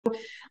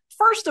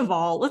First of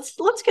all,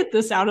 let's get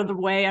this out of the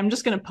way. I'm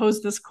just going to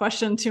pose this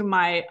question to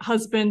my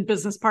husband,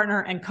 business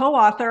partner, and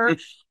co-author.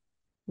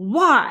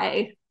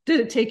 Why did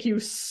it take you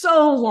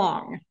so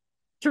long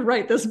to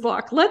write this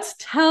book? Let's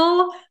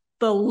tell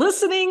the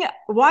listening,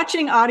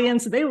 watching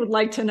audience, they would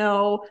like to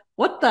know,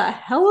 what the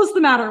hell is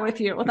the matter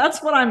with you?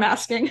 That's what I'm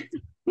asking.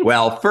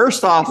 Well,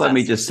 first off, let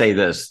me just say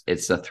this.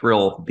 It's a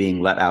thrill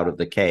being let out of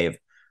the cave.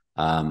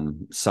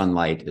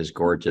 Sunlight is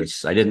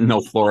gorgeous. I didn't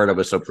know Florida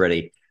was so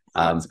pretty.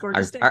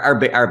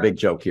 Our big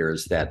joke here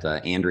is that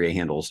Andrea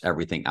handles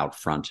everything out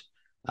front.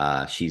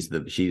 She's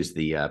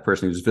the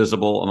person who's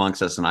visible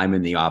amongst us, and I'm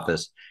in the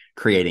office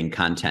creating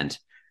content.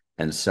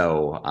 And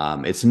so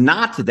it's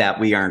not that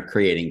we aren't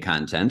creating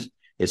content.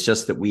 It's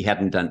just that we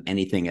haven't done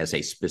anything as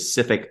a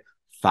specific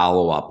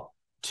follow-up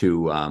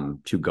to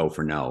Go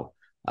for No.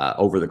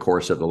 Over the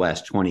course of the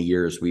last 20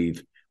 years,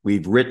 we've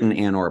written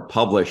and or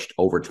published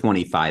over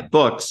 25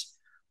 books.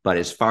 But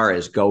as far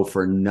as Go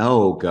for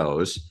No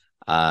goes,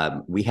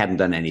 we hadn't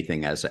done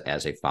anything as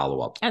a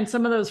follow-up. And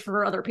some of those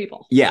for other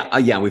people.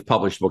 Yeah. We've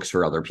published books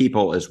for other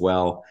people as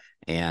well.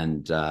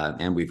 And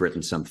we've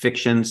written some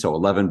fiction. So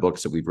 11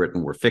 books that we've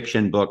written were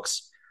fiction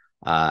books.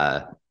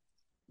 But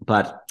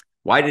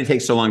why did it take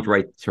so long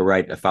to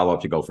write a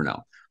follow-up to Go for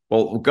No?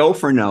 Well, Go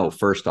for No,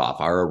 first off,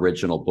 our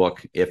original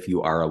book, if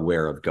you are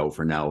aware of Go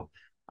for No,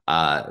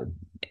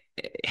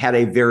 had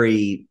a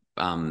very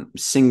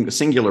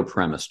singular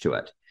premise to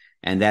it.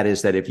 And that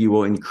is that if you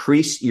will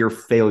increase your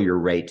failure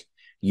rate,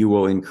 you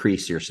will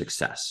increase your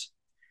success.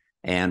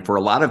 And for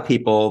a lot of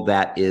people,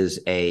 that is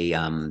a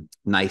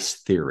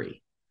nice theory.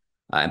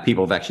 And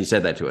people have actually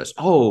said that to us.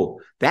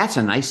 Oh, that's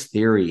a nice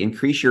theory.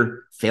 Increase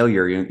your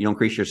failure, you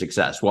increase your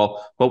success.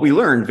 Well, what we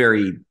learned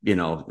very,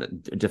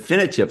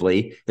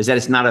 definitively is that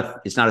it's not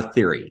a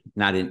theory,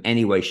 not in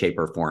any way, shape,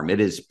 or form. It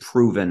is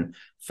proven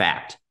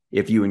fact.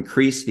 If you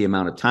increase the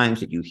amount of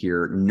times that you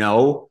hear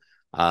no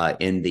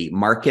in the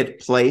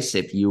marketplace,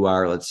 if you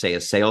are, let's say,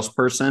 a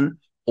salesperson,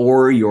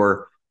 or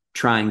you're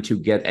trying to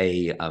get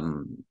a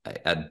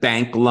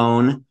bank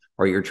loan,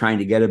 or you're trying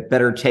to get a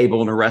better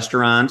table in a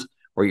restaurant,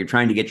 or you're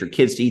trying to get your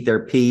kids to eat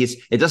their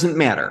peas, it doesn't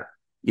matter.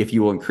 If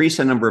you will increase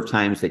the number of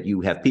times that you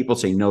have people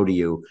say no to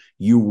you,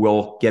 you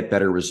will get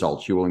better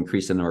results. You will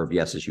increase the number of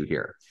yeses you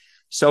hear.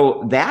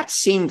 So that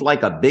seemed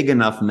like a big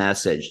enough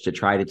message to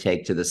try to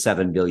take to the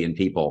 7 billion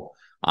people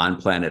on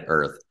planet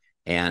Earth.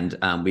 And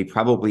we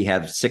probably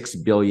have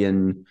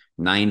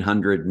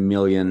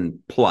 6,900,000,000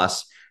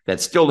 plus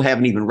that still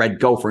haven't even read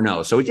Go for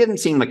No. So it didn't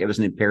seem like it was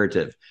an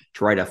imperative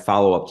to write a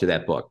follow-up to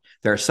that book.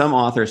 There are some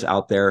authors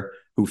out there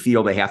who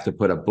feel they have to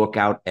put a book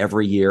out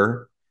every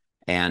year,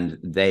 and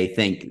they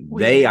think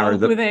they are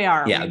the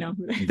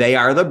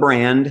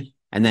brand.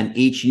 And then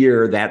each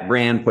year that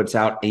brand puts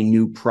out a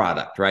new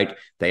product, right?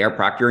 They are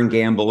Procter and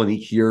Gamble, and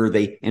each year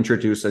they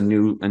introduce a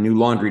new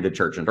laundry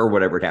detergent or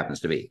whatever it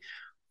happens to be.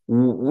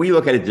 We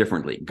look at it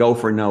differently. Go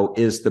for No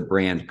is the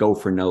brand. Go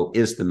for No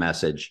is the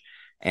message.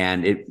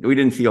 And we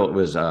didn't feel it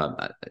was,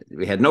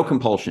 we had no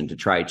compulsion to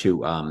try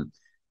to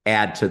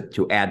add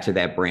to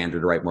that brand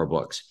or to write more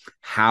books.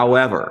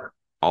 However,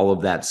 all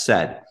of that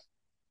said,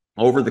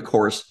 over the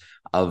course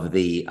of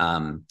the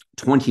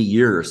 20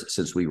 years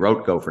since we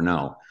wrote Go for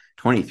No,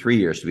 23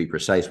 years to be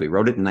precise, we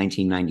wrote it in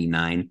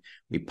 1999.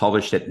 We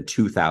published it in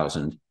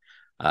 2000.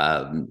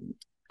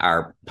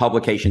 Our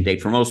publication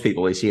date, for most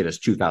people, they see it as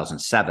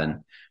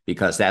 2007,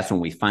 because that's when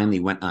we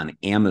finally went on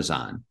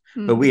Amazon.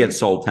 Mm-hmm. But we had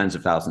sold tens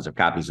of thousands of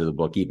copies of the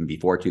book even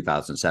before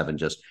 2007,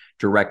 just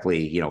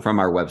directly, from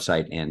our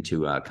website and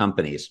to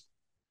companies.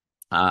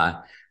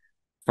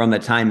 From the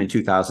time in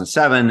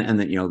 2007, and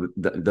then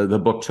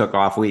the book took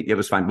off. It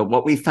was fine. But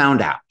what we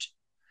found out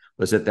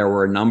was that there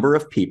were a number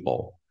of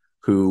people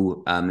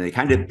who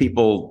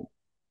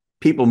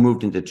people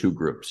moved into two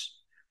groups.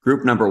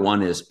 Group number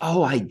one is,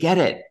 oh, I get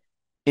it.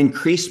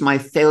 Increase my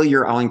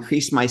failure, I'll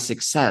increase my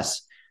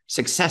success.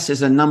 Success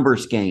is a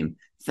numbers game.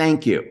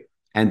 Thank you.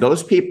 And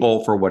those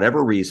people, for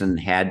whatever reason,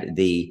 had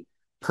the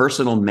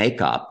personal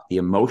makeup, the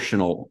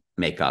emotional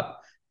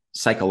makeup,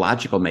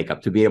 psychological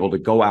makeup to be able to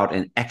go out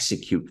and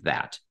execute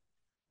that.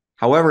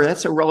 However,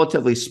 that's a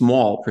relatively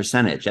small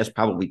percentage. That's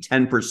probably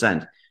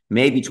 10%,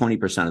 maybe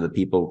 20% of the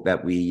people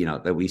that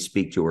we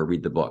speak to or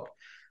read the book.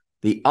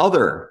 The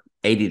other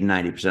 80 to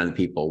 90% of the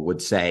people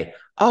would say,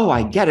 oh,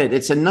 I get it.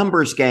 It's a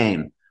numbers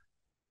game,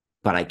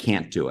 but I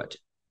can't do it.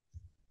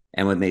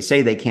 And when they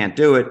say they can't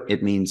do it,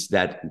 it means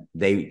that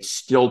they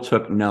still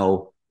took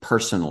no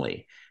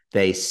personally.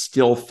 They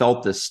still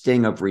felt the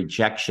sting of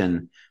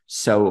rejection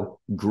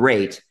so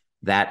great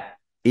that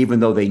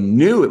even though they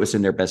knew it was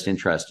in their best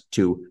interest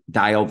to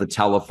dial the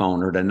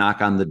telephone or to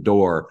knock on the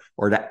door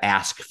or to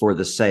ask for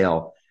the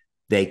sale,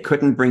 they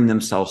couldn't bring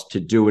themselves to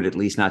do it, at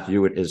least not to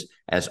do it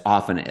as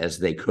often as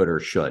they could or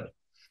should.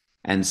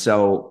 And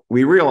so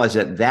we realized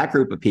that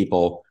group of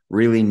people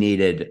really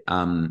needed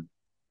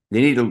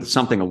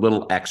something a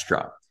little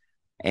extra.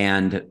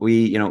 And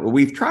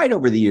we've tried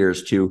over the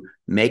years to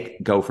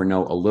make Go for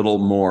No a little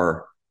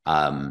more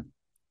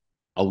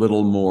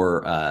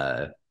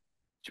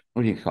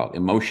what do you call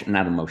it?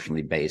 Not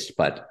emotionally based,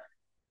 but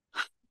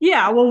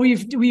Yeah, well,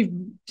 we've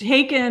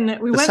taken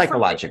we The went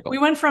psychological. we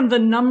went from the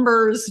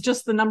numbers,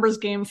 just the numbers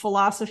game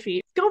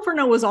philosophy. Go for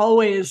No was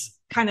always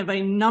kind of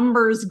a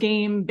numbers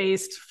game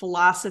based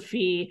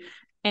philosophy,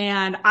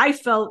 and I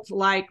felt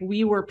like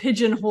we were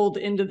pigeonholed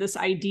into this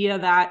idea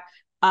that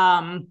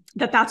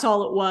that's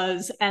all it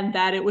was, and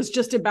that it was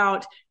just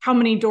about how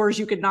many doors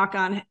you could knock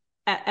on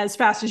as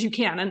fast as you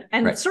can.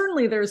 And right.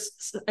 Certainly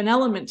there's an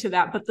element to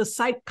that, but the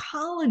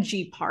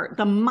psychology part,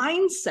 the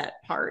mindset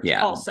part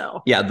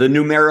also. Yeah, the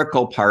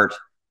numerical part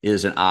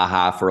is an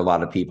aha for a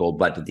lot of people,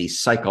 but the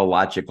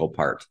psychological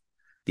part,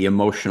 the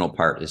emotional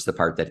part, is the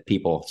part that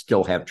people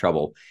still have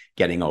trouble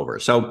getting over.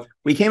 So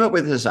we came up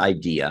with this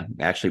idea.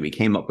 Actually, we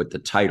came up with the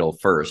title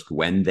first,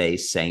 When They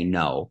Say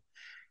No.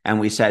 And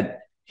we said,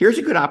 here's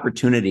a good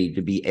opportunity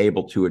to be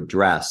able to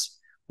address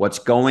what's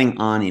going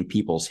on in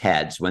people's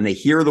heads. When they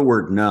hear the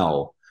word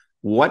no,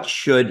 what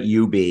should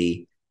you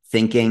be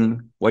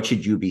thinking? What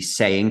should you be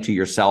saying to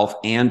yourself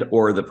and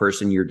or the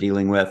person you're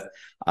dealing with?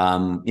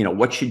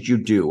 What should you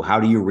do? How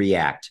do you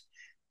react?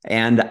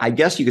 And I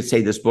guess you could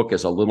say this book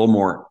is a little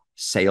more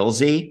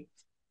salesy,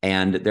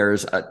 and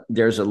there's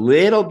a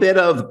little bit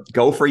of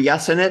go for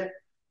yes in it.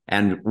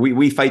 And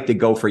we fight the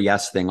go for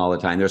yes thing all the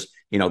time. There's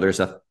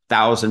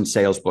 1,000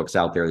 sales books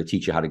out there that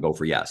teach you how to go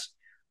for yes.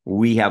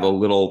 We have a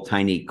little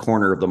tiny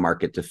corner of the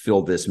market to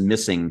fill this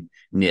missing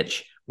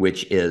niche,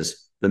 which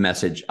is the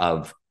message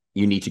of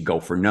you need to go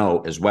for no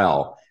as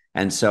well.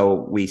 And so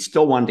we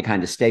still wanted to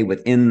kind of stay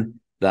within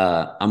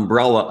the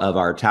umbrella of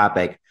our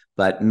topic,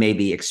 but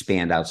maybe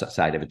expand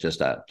outside of it just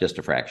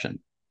a fraction.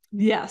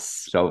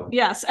 Yes. So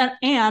yes.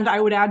 And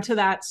I would add to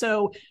that.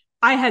 So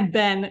I had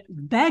been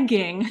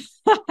begging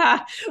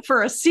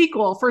for a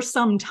sequel for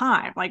some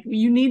time. Like,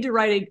 you need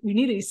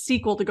a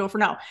sequel to Go for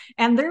No.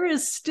 And there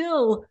is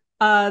still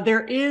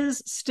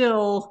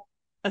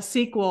a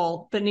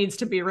sequel that needs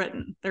to be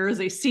written. There is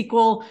a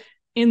sequel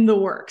in the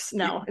works.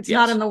 No, it's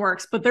not in the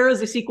works, but there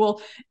is a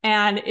sequel,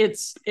 and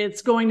it's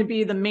going to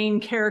be the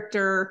main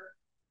character,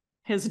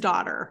 his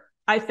daughter.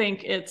 I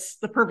think it's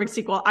the perfect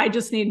sequel. I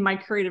just need my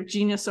creative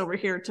genius over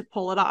here to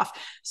pull it off.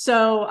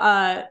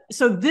 So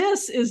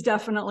this is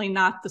definitely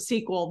not the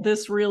sequel.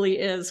 This really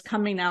is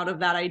coming out of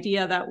that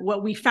idea that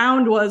what we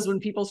found was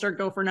when people start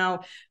Go for No,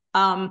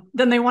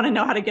 then they want to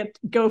know how to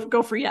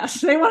go for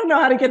yes. They want to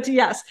know how to get to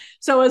yes.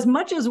 So as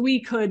much as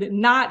we could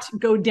not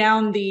go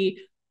down the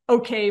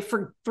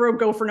throw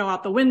Go for No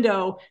out the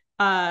window,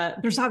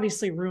 there's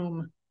obviously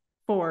room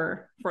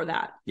for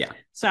that. Yeah.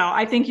 So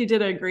I think you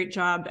did a great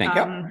job. Thank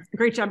you.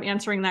 Great job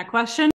answering that question.